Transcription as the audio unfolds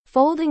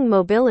Folding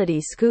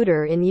mobility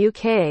scooter in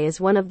UK is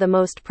one of the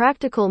most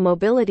practical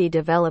mobility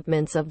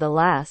developments of the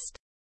last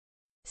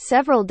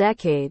several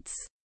decades.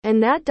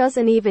 And that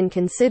doesn't even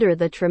consider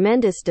the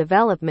tremendous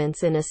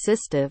developments in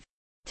assistive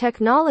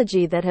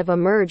technology that have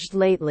emerged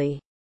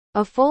lately.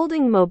 A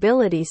folding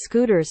mobility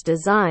scooter's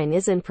design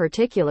isn't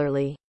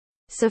particularly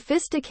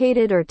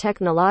sophisticated or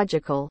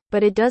technological,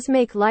 but it does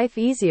make life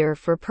easier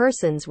for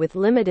persons with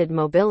limited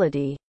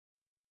mobility.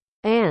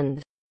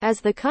 And as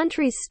the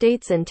country's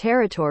states and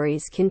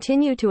territories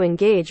continue to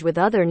engage with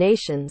other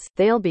nations,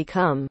 they'll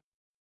become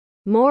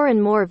more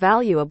and more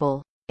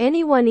valuable.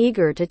 Anyone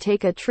eager to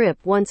take a trip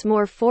wants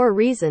more 4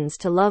 reasons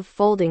to love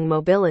folding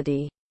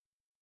mobility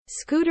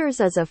scooters.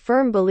 As a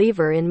firm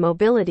believer in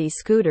mobility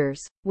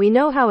scooters, we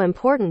know how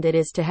important it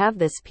is to have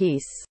this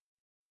piece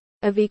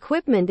of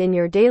equipment in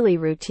your daily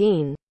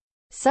routine.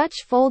 Such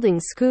folding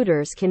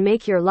scooters can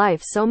make your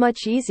life so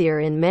much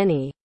easier in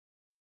many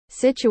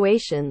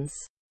situations.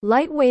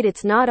 Lightweight.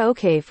 It's not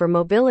okay for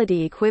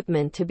mobility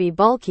equipment to be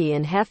bulky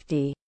and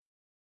hefty.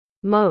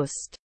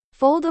 Most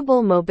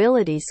foldable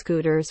mobility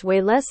scooters weigh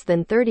less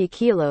than 30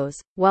 kilos,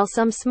 while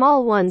some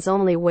small ones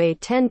only weigh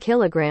 10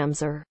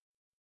 kilograms or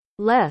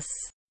less,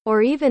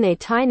 or even a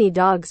tiny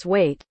dog's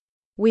weight.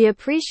 We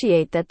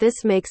appreciate that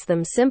this makes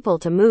them simple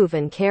to move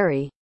and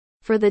carry.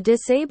 For the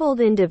disabled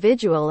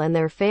individual and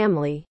their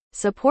family,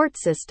 support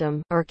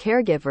system, or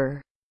caregiver,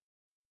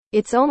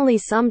 it's only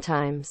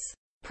sometimes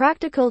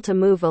practical to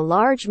move a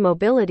large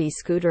mobility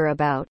scooter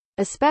about,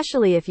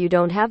 especially if you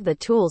don't have the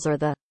tools or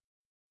the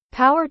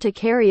power to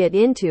carry it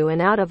into and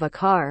out of a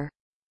car.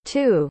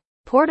 2.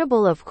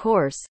 Portable. Of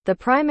course, the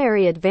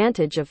primary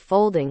advantage of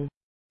folding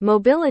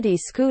mobility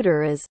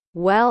scooter is,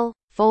 well,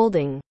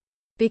 folding.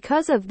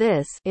 Because of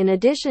this, in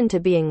addition to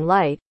being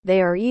light,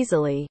 they are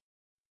easily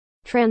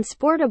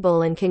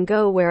transportable and can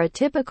go where a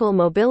typical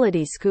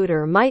mobility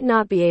scooter might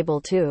not be able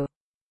to.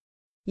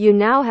 You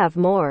now have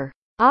more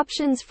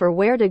options for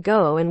where to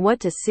go and what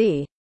to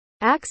see.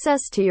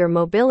 Access to your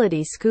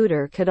mobility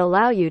scooter could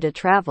allow you to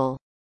travel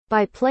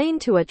by plane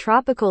to a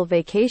tropical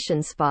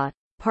vacation spot,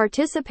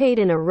 participate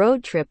in a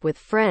road trip with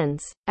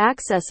friends,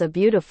 access a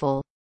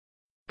beautiful,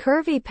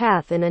 curvy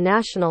path in a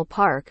national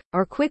park,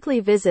 or quickly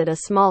visit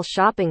a small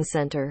shopping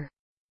center.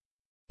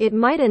 It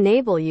might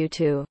enable you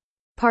to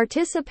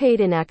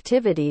participate in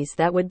activities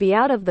that would be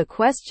out of the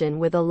question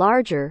with a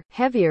larger,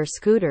 heavier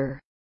scooter.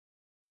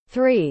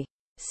 3.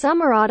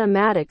 Some are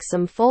automatic.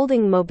 Some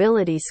folding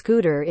mobility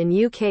scooter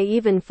in UK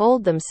even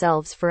fold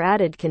themselves for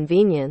added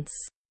convenience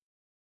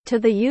to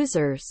the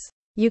users.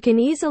 You can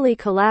easily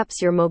collapse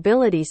your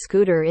mobility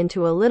scooter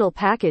into a little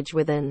package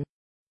with an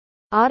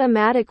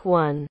automatic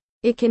one.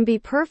 It can be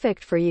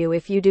perfect for you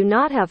if you do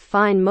not have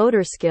fine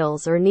motor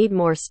skills or need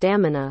more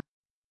stamina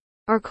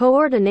or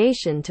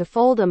coordination to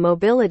fold a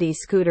mobility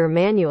scooter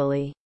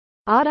manually.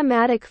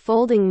 Automatic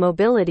folding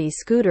mobility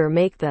scooter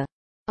make the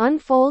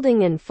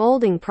unfolding and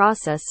folding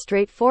process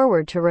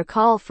straightforward to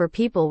recall for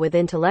people with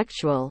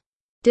intellectual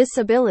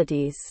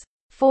disabilities.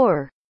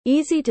 4.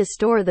 Easy to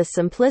store. The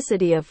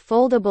simplicity of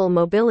foldable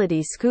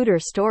mobility scooter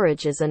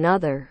storage is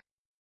another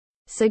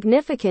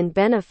significant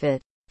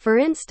benefit. For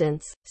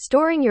instance,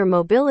 storing your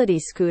mobility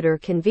scooter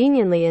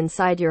conveniently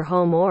inside your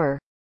home or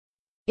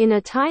in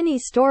a tiny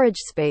storage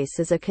space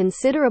is a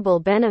considerable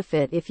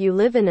benefit if you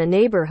live in a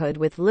neighborhood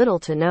with little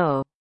to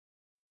no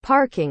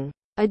parking.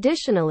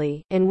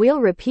 Additionally, and we'll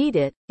repeat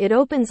it, it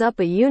opens up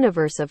a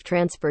universe of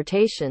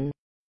transportation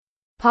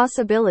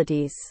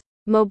possibilities.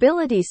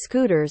 Mobility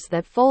scooters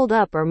that fold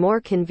up are more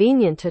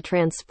convenient to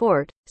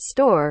transport,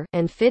 store,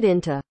 and fit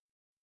into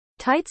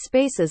tight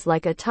spaces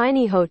like a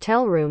tiny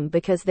hotel room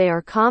because they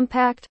are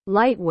compact,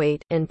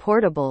 lightweight, and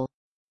portable.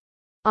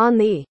 On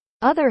the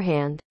other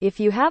hand, if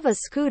you have a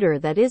scooter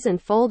that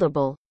isn't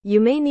foldable,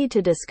 you may need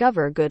to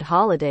discover good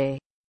holiday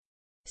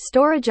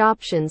storage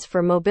options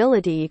for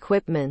mobility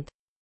equipment.